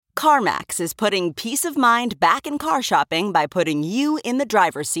CarMax is putting peace of mind back in car shopping by putting you in the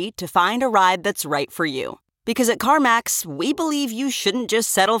driver's seat to find a ride that's right for you. Because at CarMax, we believe you shouldn't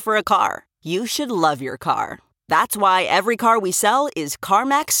just settle for a car. You should love your car. That's why every car we sell is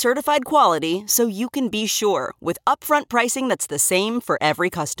CarMax certified quality, so you can be sure with upfront pricing that's the same for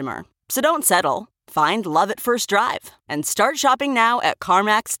every customer. So don't settle. Find love at first drive and start shopping now at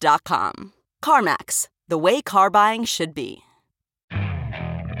CarMax.com. CarMax, the way car buying should be.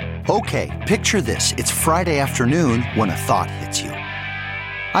 Okay, picture this. It's Friday afternoon when a thought hits you.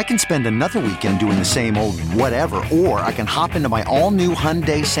 I can spend another weekend doing the same old whatever, or I can hop into my all-new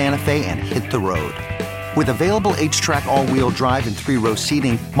Hyundai Santa Fe and hit the road. With available H-Track all-wheel drive and 3-row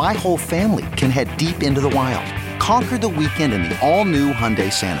seating, my whole family can head deep into the wild. Conquer the weekend in the all-new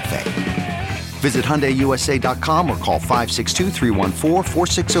Hyundai Santa Fe. Visit HyundaiUSA.com or call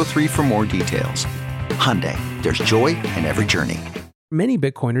 562-314-4603 for more details. Hyundai, there's joy in every journey. Many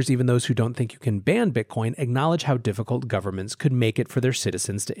Bitcoiners, even those who don't think you can ban Bitcoin, acknowledge how difficult governments could make it for their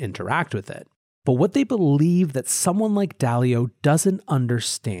citizens to interact with it. But what they believe that someone like Dalio doesn't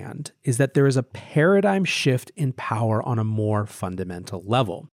understand is that there is a paradigm shift in power on a more fundamental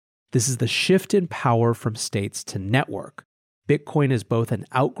level. This is the shift in power from states to network. Bitcoin is both an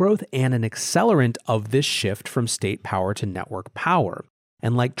outgrowth and an accelerant of this shift from state power to network power.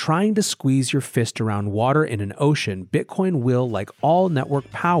 And like trying to squeeze your fist around water in an ocean, Bitcoin will, like all network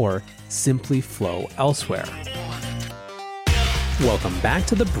power, simply flow elsewhere. Welcome back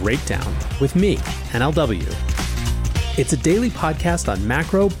to The Breakdown with me, NLW. It's a daily podcast on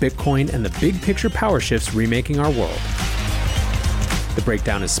macro, Bitcoin, and the big picture power shifts remaking our world. The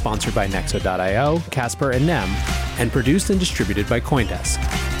Breakdown is sponsored by Nexo.io, Casper, and Nem, and produced and distributed by CoinDesk.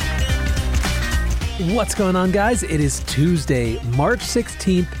 What's going on, guys? It is Tuesday, March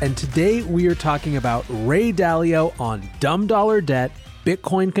 16th, and today we are talking about Ray Dalio on dumb dollar debt,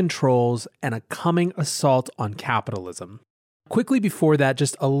 Bitcoin controls, and a coming assault on capitalism. Quickly before that,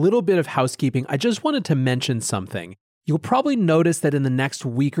 just a little bit of housekeeping. I just wanted to mention something. You'll probably notice that in the next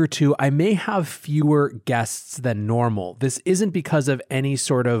week or two, I may have fewer guests than normal. This isn't because of any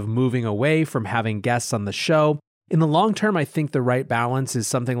sort of moving away from having guests on the show. In the long term, I think the right balance is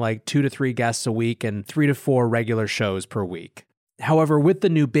something like 2 to 3 guests a week and 3 to 4 regular shows per week. However, with the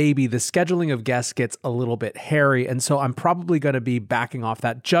new baby, the scheduling of guests gets a little bit hairy, and so I'm probably going to be backing off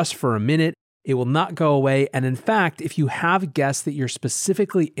that just for a minute. It will not go away, and in fact, if you have guests that you're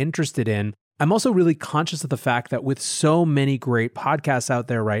specifically interested in, I'm also really conscious of the fact that with so many great podcasts out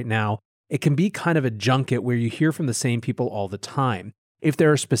there right now, it can be kind of a junket where you hear from the same people all the time. If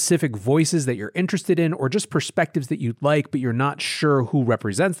there are specific voices that you're interested in or just perspectives that you'd like, but you're not sure who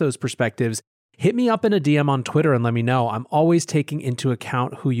represents those perspectives, hit me up in a DM on Twitter and let me know. I'm always taking into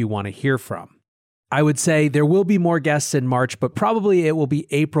account who you want to hear from. I would say there will be more guests in March, but probably it will be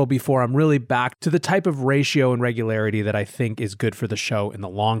April before I'm really back to the type of ratio and regularity that I think is good for the show in the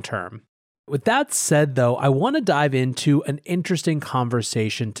long term. With that said, though, I want to dive into an interesting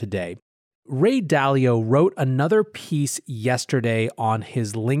conversation today. Ray Dalio wrote another piece yesterday on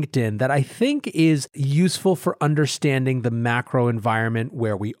his LinkedIn that I think is useful for understanding the macro environment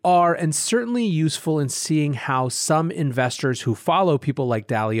where we are, and certainly useful in seeing how some investors who follow people like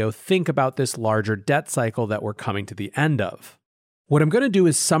Dalio think about this larger debt cycle that we're coming to the end of. What I'm going to do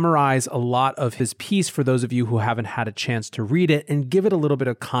is summarize a lot of his piece for those of you who haven't had a chance to read it and give it a little bit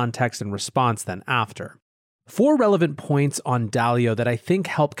of context and response then after. 4 relevant points on Dalio that I think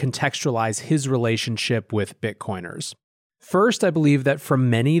help contextualize his relationship with Bitcoiners. First, I believe that for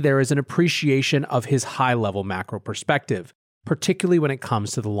many, there is an appreciation of his high-level macro perspective, particularly when it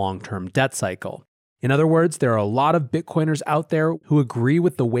comes to the long-term debt cycle. In other words, there are a lot of Bitcoiners out there who agree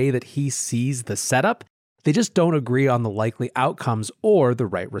with the way that he sees the setup. They just don't agree on the likely outcomes or the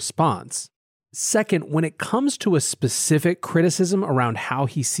right response. Second, when it comes to a specific criticism around how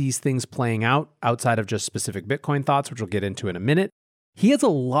he sees things playing out outside of just specific Bitcoin thoughts, which we'll get into in a minute, he has a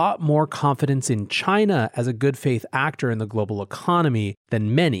lot more confidence in China as a good faith actor in the global economy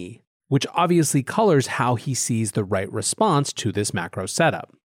than many, which obviously colors how he sees the right response to this macro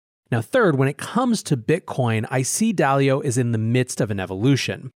setup. Now, third, when it comes to Bitcoin, I see Dalio is in the midst of an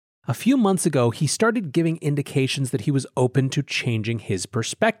evolution. A few months ago, he started giving indications that he was open to changing his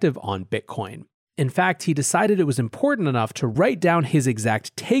perspective on Bitcoin. In fact, he decided it was important enough to write down his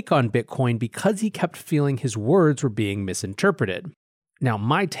exact take on Bitcoin because he kept feeling his words were being misinterpreted. Now,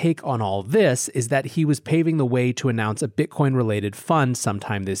 my take on all this is that he was paving the way to announce a Bitcoin-related fund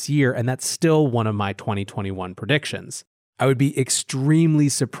sometime this year, and that's still one of my 2021 predictions. I would be extremely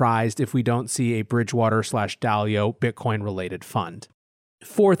surprised if we don't see a Bridgewater/Dalio Bitcoin-related fund.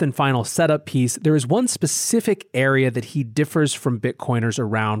 Fourth and final setup piece, there is one specific area that he differs from Bitcoiners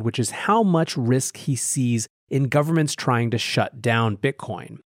around, which is how much risk he sees in governments trying to shut down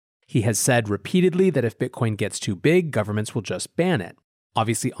Bitcoin. He has said repeatedly that if Bitcoin gets too big, governments will just ban it.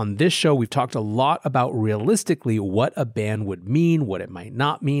 Obviously, on this show, we've talked a lot about realistically what a ban would mean, what it might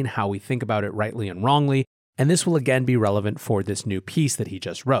not mean, how we think about it rightly and wrongly, and this will again be relevant for this new piece that he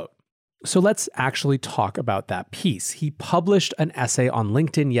just wrote. So let's actually talk about that piece. He published an essay on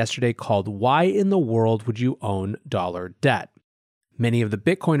LinkedIn yesterday called "Why in the World Would You Own Dollar Debt?" Many of the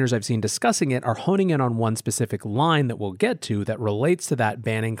Bitcoiners I've seen discussing it are honing in on one specific line that we'll get to that relates to that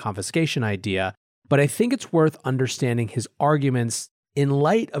banning confiscation idea, but I think it's worth understanding his arguments in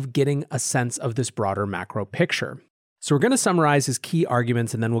light of getting a sense of this broader macro picture. So we're going to summarize his key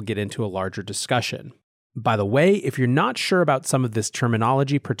arguments and then we'll get into a larger discussion. By the way, if you're not sure about some of this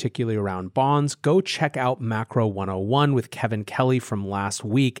terminology, particularly around bonds, go check out Macro 101 with Kevin Kelly from last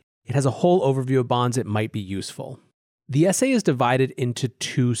week. It has a whole overview of bonds. It might be useful. The essay is divided into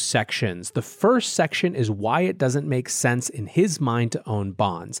two sections. The first section is why it doesn't make sense in his mind to own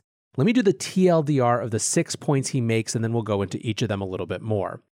bonds. Let me do the TLDR of the 6 points he makes, and then we'll go into each of them a little bit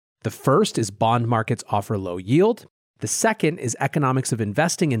more. The first is bond markets offer low yield. The second is economics of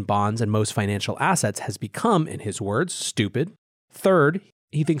investing in bonds and most financial assets has become, in his words, stupid. Third,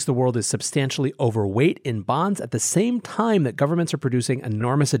 he thinks the world is substantially overweight in bonds at the same time that governments are producing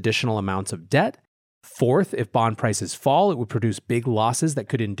enormous additional amounts of debt. Fourth, if bond prices fall, it would produce big losses that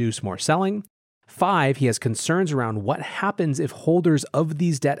could induce more selling. 5, he has concerns around what happens if holders of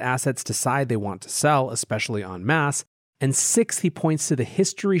these debt assets decide they want to sell, especially en masse. And 6, he points to the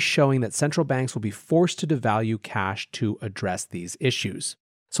history showing that central banks will be forced to devalue cash to address these issues.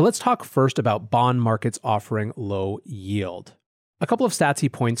 So let's talk first about bond markets offering low yield. A couple of stats he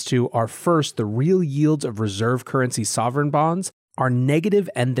points to are first, the real yields of reserve currency sovereign bonds are negative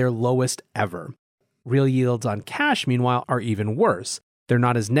and their lowest ever. Real yields on cash, meanwhile, are even worse. They're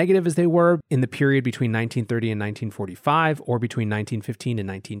not as negative as they were in the period between 1930 and 1945 or between 1915 and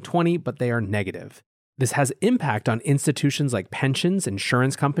 1920, but they are negative. This has impact on institutions like pensions,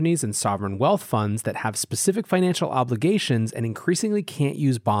 insurance companies, and sovereign wealth funds that have specific financial obligations and increasingly can't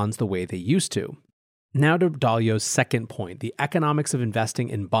use bonds the way they used to. Now to Dalio's second point, the economics of investing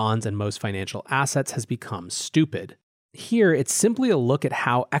in bonds and most financial assets has become stupid. Here, it's simply a look at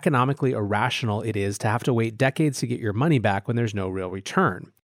how economically irrational it is to have to wait decades to get your money back when there's no real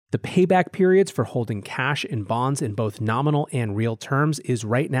return. The payback periods for holding cash in bonds in both nominal and real terms is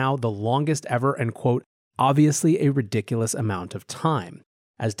right now the longest ever and, quote, obviously a ridiculous amount of time.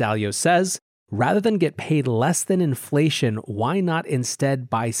 As Dalio says, rather than get paid less than inflation, why not instead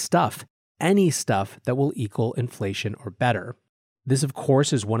buy stuff, any stuff that will equal inflation or better? This, of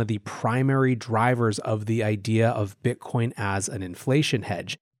course, is one of the primary drivers of the idea of Bitcoin as an inflation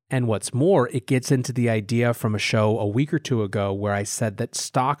hedge. And what's more, it gets into the idea from a show a week or two ago where I said that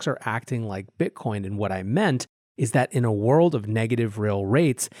stocks are acting like Bitcoin. And what I meant is that in a world of negative real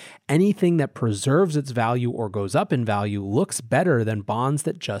rates, anything that preserves its value or goes up in value looks better than bonds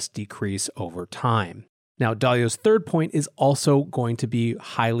that just decrease over time. Now, Dalio's third point is also going to be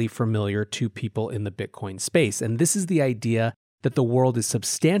highly familiar to people in the Bitcoin space. And this is the idea that the world is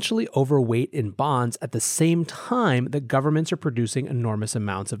substantially overweight in bonds at the same time that governments are producing enormous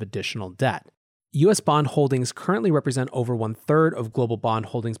amounts of additional debt. U.S. bond holdings currently represent over 1/3 of global bond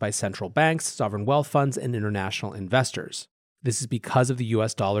holdings by central banks, sovereign wealth funds, and international investors. This is because of the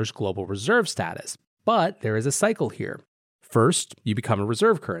U.S. dollar's global reserve status. But there is a cycle here. First, you become a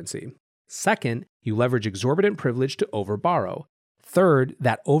reserve currency. Second, you leverage exorbitant privilege to overborrow. Third,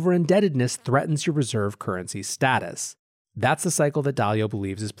 that over-indebtedness threatens your reserve currency status. That's the cycle that Dalio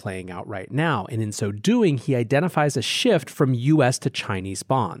believes is playing out right now, and in so doing, he identifies a shift from US to Chinese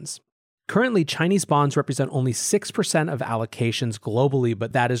bonds. Currently, Chinese bonds represent only 6% of allocations globally,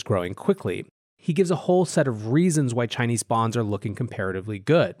 but that is growing quickly. He gives a whole set of reasons why Chinese bonds are looking comparatively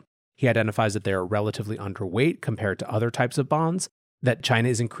good. He identifies that they are relatively underweight compared to other types of bonds, that China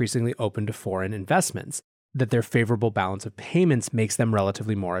is increasingly open to foreign investments, that their favorable balance of payments makes them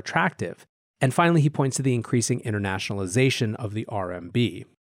relatively more attractive. And finally, he points to the increasing internationalization of the RMB.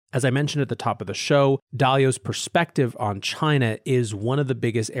 As I mentioned at the top of the show, Dalio's perspective on China is one of the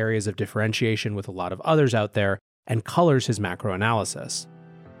biggest areas of differentiation with a lot of others out there and colors his macro analysis.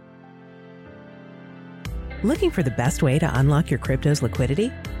 Looking for the best way to unlock your crypto's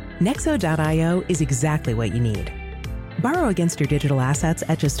liquidity? Nexo.io is exactly what you need. Borrow against your digital assets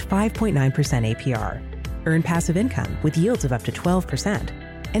at just 5.9% APR. Earn passive income with yields of up to 12%.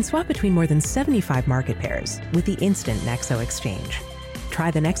 And swap between more than 75 market pairs with the instant Nexo exchange.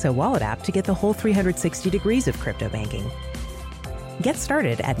 Try the Nexo wallet app to get the whole 360 degrees of crypto banking. Get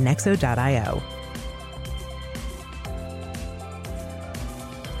started at Nexo.io.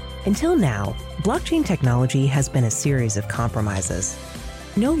 Until now, blockchain technology has been a series of compromises.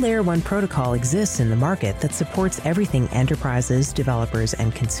 No Layer 1 protocol exists in the market that supports everything enterprises, developers,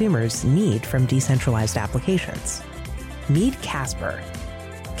 and consumers need from decentralized applications. Meet Casper.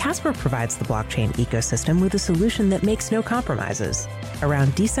 Casper provides the blockchain ecosystem with a solution that makes no compromises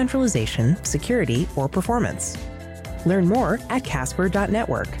around decentralization, security, or performance. Learn more at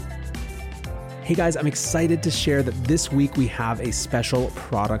casper.network. Hey guys, I'm excited to share that this week we have a special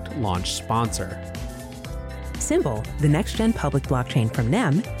product launch sponsor. Symbol, the next-gen public blockchain from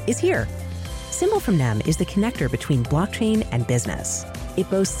NEM, is here. Symbol from NEM is the connector between blockchain and business. It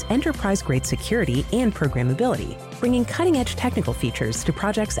boasts enterprise-grade security and programmability, bringing cutting-edge technical features to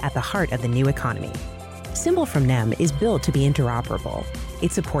projects at the heart of the new economy. Symbol from NEM is built to be interoperable.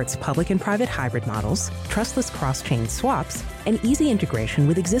 It supports public and private hybrid models, trustless cross-chain swaps, and easy integration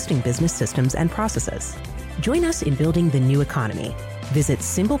with existing business systems and processes. Join us in building the new economy. Visit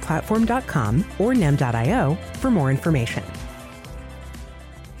symbolplatform.com or nem.io for more information.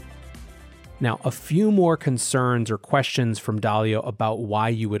 Now, a few more concerns or questions from Dalio about why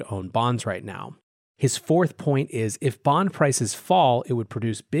you would own bonds right now. His fourth point is if bond prices fall, it would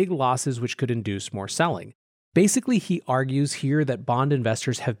produce big losses which could induce more selling. Basically, he argues here that bond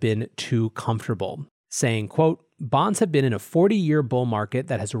investors have been too comfortable, saying, quote, bonds have been in a 40-year bull market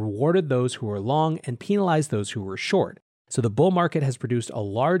that has rewarded those who were long and penalized those who were short. So the bull market has produced a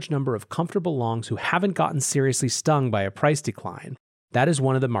large number of comfortable longs who haven't gotten seriously stung by a price decline. That is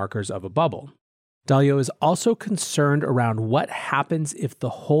one of the markers of a bubble. Dalio is also concerned around what happens if the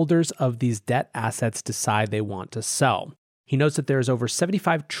holders of these debt assets decide they want to sell. He notes that there is over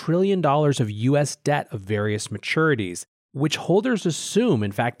 $75 trillion of U.S. debt of various maturities, which holders assume,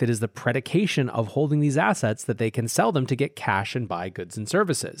 in fact, it is the predication of holding these assets that they can sell them to get cash and buy goods and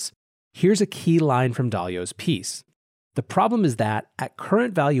services. Here's a key line from Dalio's piece. The problem is that, at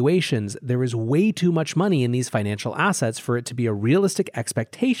current valuations, there is way too much money in these financial assets for it to be a realistic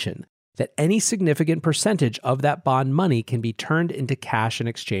expectation that any significant percentage of that bond money can be turned into cash in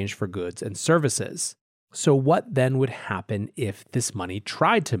exchange for goods and services. So what then would happen if this money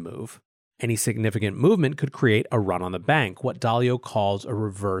tried to move? Any significant movement could create a run on the bank, what Dalio calls a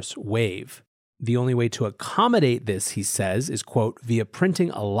reverse wave. The only way to accommodate this, he says, is, quote, via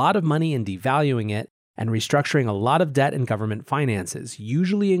printing a lot of money and devaluing it, and restructuring a lot of debt and government finances,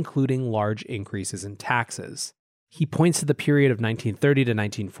 usually including large increases in taxes. He points to the period of 1930 to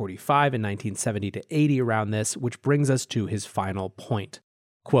 1945 and 1970 to 80 around this, which brings us to his final point.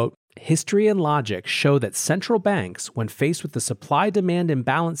 Quote, history and logic show that central banks, when faced with the supply-demand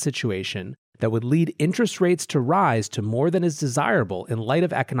imbalance situation that would lead interest rates to rise to more than is desirable in light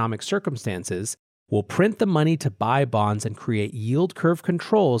of economic circumstances, will print the money to buy bonds and create yield curve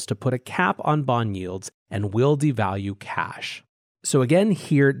controls to put a cap on bond yields and will devalue cash. So again,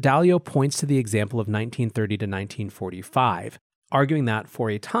 here, Dalio points to the example of 1930 to 1945, arguing that for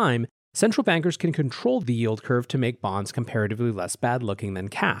a time, central bankers can control the yield curve to make bonds comparatively less bad-looking than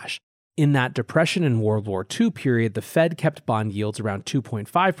cash. In that Depression and World War II period, the Fed kept bond yields around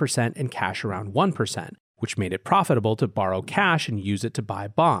 2.5% and cash around 1%, which made it profitable to borrow cash and use it to buy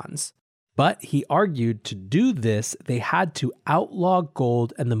bonds. But he argued to do this, they had to outlaw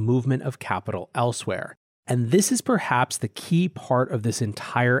gold and the movement of capital elsewhere. And this is perhaps the key part of this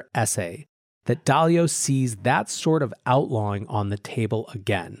entire essay, that Dalio sees that sort of outlawing on the table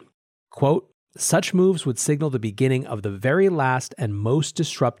again. Quote, such moves would signal the beginning of the very last and most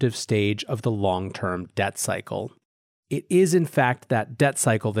disruptive stage of the long-term debt cycle. It is, in fact, that debt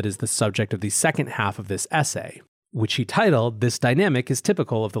cycle that is the subject of the second half of this essay, which he titled, This Dynamic is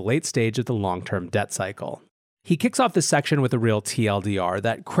Typical of the Late Stage of the Long-Term Debt Cycle. He kicks off this section with a real TLDR,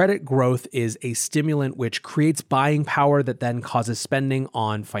 that credit growth is a stimulant which creates buying power that then causes spending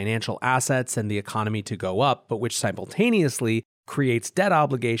on financial assets and the economy to go up, but which simultaneously creates debt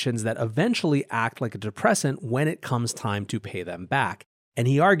obligations that eventually act like a depressant when it comes time to pay them back. And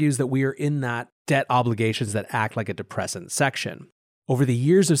he argues that we are in that debt obligations that act like a depressant section. Over the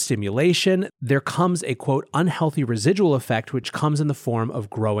years of stimulation, there comes a, quote, unhealthy residual effect which comes in the form of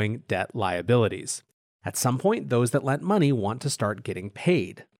growing debt liabilities. At some point, those that lent money want to start getting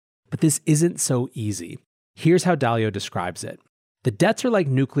paid. But this isn't so easy. Here's how Dalio describes it. The debts are like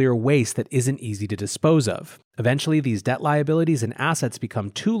nuclear waste that isn't easy to dispose of. Eventually, these debt liabilities and assets become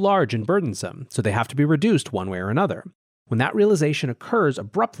too large and burdensome, so they have to be reduced one way or another. When that realization occurs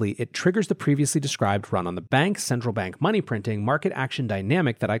abruptly, it triggers the previously described run on the bank, central bank money printing, market action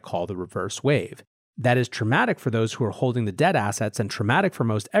dynamic that I call the reverse wave. That is traumatic for those who are holding the debt assets and traumatic for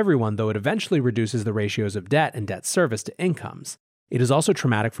most everyone, though it eventually reduces the ratios of debt and debt service to incomes. It is also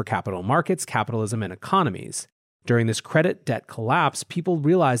traumatic for capital markets, capitalism, and economies. During this credit debt collapse, people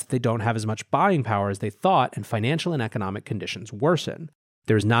realize that they don't have as much buying power as they thought, and financial and economic conditions worsen.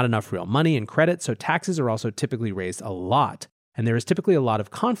 There is not enough real money in credit, so taxes are also typically raised a lot, and there is typically a lot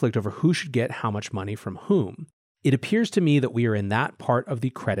of conflict over who should get how much money from whom. It appears to me that we are in that part of the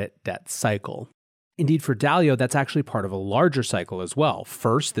credit debt cycle. Indeed, for Dalio, that's actually part of a larger cycle as well.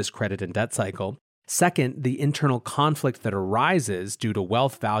 First, this credit and debt cycle. Second, the internal conflict that arises due to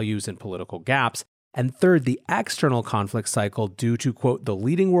wealth values and political gaps. And third, the external conflict cycle due to, quote, the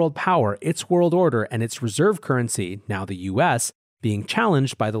leading world power, its world order, and its reserve currency, now the US, being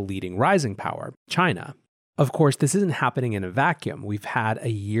challenged by the leading rising power, China. Of course, this isn't happening in a vacuum. We've had a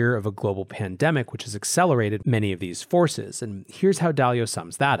year of a global pandemic, which has accelerated many of these forces. And here's how Dalio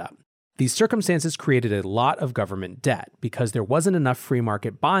sums that up. These circumstances created a lot of government debt. Because there wasn't enough free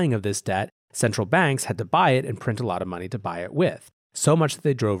market buying of this debt, central banks had to buy it and print a lot of money to buy it with. So much that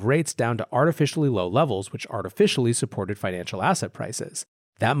they drove rates down to artificially low levels, which artificially supported financial asset prices.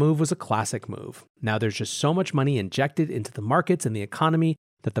 That move was a classic move. Now there's just so much money injected into the markets and the economy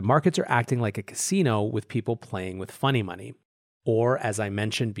that the markets are acting like a casino with people playing with funny money. Or, as I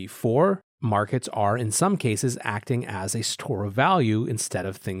mentioned before, markets are in some cases acting as a store of value instead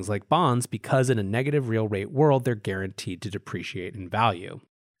of things like bonds because in a negative real rate world, they're guaranteed to depreciate in value.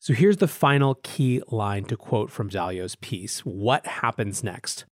 So here's the final key line to quote from Dalio's piece. What happens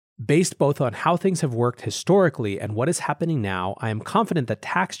next? Based both on how things have worked historically and what is happening now, I am confident that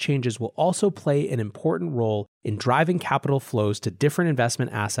tax changes will also play an important role in driving capital flows to different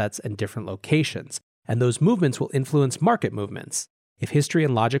investment assets and different locations, and those movements will influence market movements. If history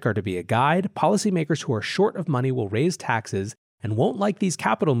and logic are to be a guide, policymakers who are short of money will raise taxes and won't like these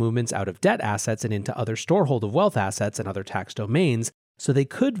capital movements out of debt assets and into other storehold of wealth assets and other tax domains, so they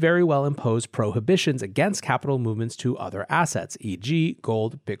could very well impose prohibitions against capital movements to other assets, e.g.,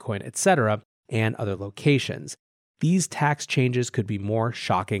 gold, Bitcoin, etc., and other locations. These tax changes could be more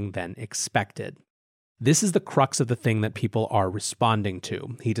shocking than expected. This is the crux of the thing that people are responding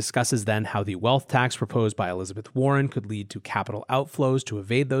to. He discusses then how the wealth tax proposed by Elizabeth Warren could lead to capital outflows to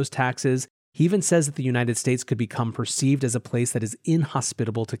evade those taxes. He even says that the United States could become perceived as a place that is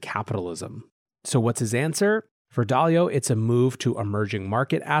inhospitable to capitalism. So what's his answer? For Dalio, it's a move to emerging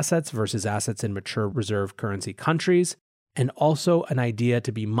market assets versus assets in mature reserve currency countries, and also an idea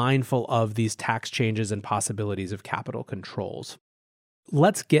to be mindful of these tax changes and possibilities of capital controls.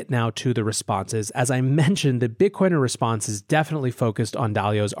 Let's get now to the responses. As I mentioned, the Bitcoiner response is definitely focused on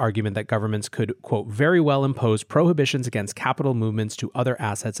Dalio's argument that governments could, quote, very well impose prohibitions against capital movements to other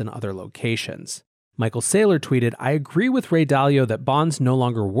assets in other locations. Michael Saylor tweeted, I agree with Ray Dalio that bonds no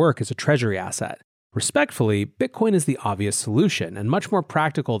longer work as a treasury asset. Respectfully, Bitcoin is the obvious solution and much more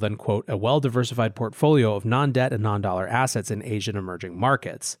practical than, quote, a well-diversified portfolio of non-debt and non-dollar assets in Asian emerging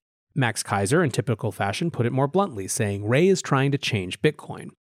markets. Max Kaiser, in typical fashion, put it more bluntly, saying Ray is trying to change Bitcoin.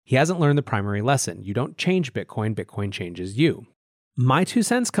 He hasn't learned the primary lesson. You don't change Bitcoin, Bitcoin changes you. My 2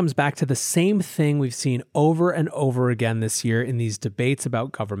 cents comes back to the same thing we've seen over and over again this year in these debates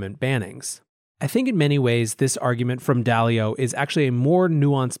about government bannings. I think in many ways, this argument from Dalio is actually a more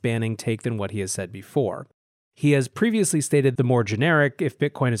nuanced banning take than what he has said before. He has previously stated the more generic, if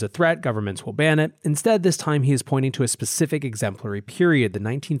Bitcoin is a threat, governments will ban it. Instead, this time he is pointing to a specific exemplary period, the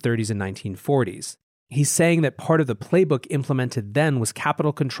 1930s and 1940s. He's saying that part of the playbook implemented then was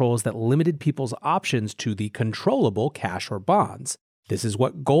capital controls that limited people's options to the controllable cash or bonds. This is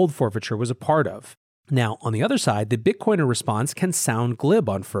what gold forfeiture was a part of. Now, on the other side, the Bitcoiner response can sound glib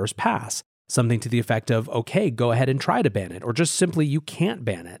on first pass. Something to the effect of, okay, go ahead and try to ban it, or just simply, you can't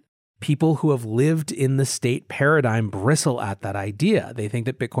ban it. People who have lived in the state paradigm bristle at that idea. They think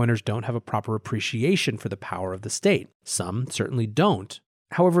that Bitcoiners don't have a proper appreciation for the power of the state. Some certainly don't.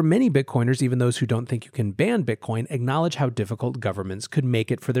 However, many Bitcoiners, even those who don't think you can ban Bitcoin, acknowledge how difficult governments could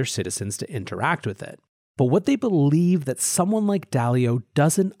make it for their citizens to interact with it. But what they believe that someone like Dalio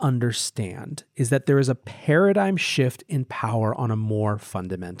doesn't understand is that there is a paradigm shift in power on a more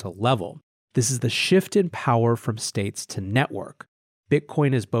fundamental level. This is the shift in power from states to network.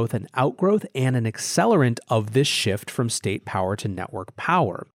 Bitcoin is both an outgrowth and an accelerant of this shift from state power to network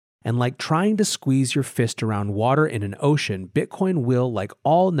power. And like trying to squeeze your fist around water in an ocean, Bitcoin will, like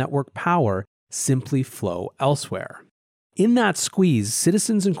all network power, simply flow elsewhere. In that squeeze,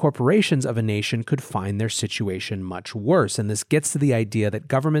 citizens and corporations of a nation could find their situation much worse, and this gets to the idea that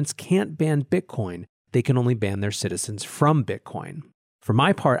governments can't ban Bitcoin, they can only ban their citizens from Bitcoin. For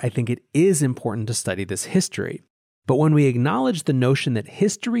my part, I think it is important to study this history. But when we acknowledge the notion that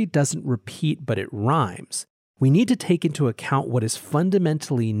history doesn't repeat but it rhymes, we need to take into account what is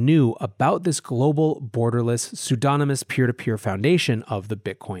fundamentally new about this global, borderless, pseudonymous peer-to-peer foundation of the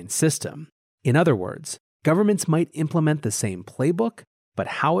Bitcoin system. In other words, governments might implement the same playbook, but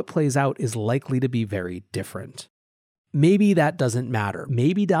how it plays out is likely to be very different. Maybe that doesn't matter.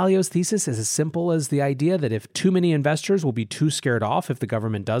 Maybe Dalio's thesis is as simple as the idea that if too many investors will be too scared off if the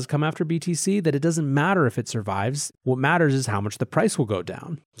government does come after BTC, that it doesn't matter if it survives. What matters is how much the price will go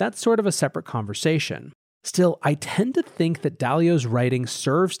down. That's sort of a separate conversation. Still, I tend to think that Dalio's writing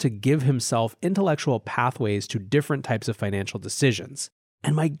serves to give himself intellectual pathways to different types of financial decisions.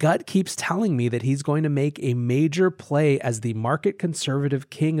 And my gut keeps telling me that he's going to make a major play as the market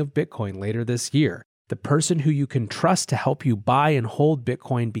conservative king of Bitcoin later this year. The person who you can trust to help you buy and hold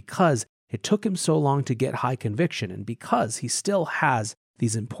Bitcoin because it took him so long to get high conviction and because he still has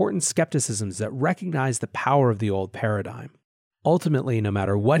these important skepticisms that recognize the power of the old paradigm. Ultimately, no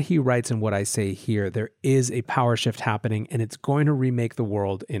matter what he writes and what I say here, there is a power shift happening and it's going to remake the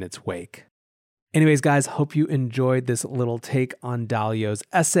world in its wake. Anyways, guys, hope you enjoyed this little take on Dalio's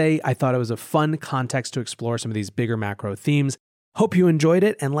essay. I thought it was a fun context to explore some of these bigger macro themes. Hope you enjoyed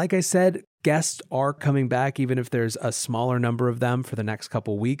it. And like I said, guests are coming back, even if there's a smaller number of them for the next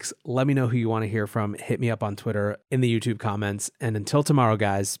couple weeks. Let me know who you want to hear from. Hit me up on Twitter, in the YouTube comments. And until tomorrow,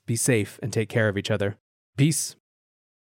 guys, be safe and take care of each other. Peace.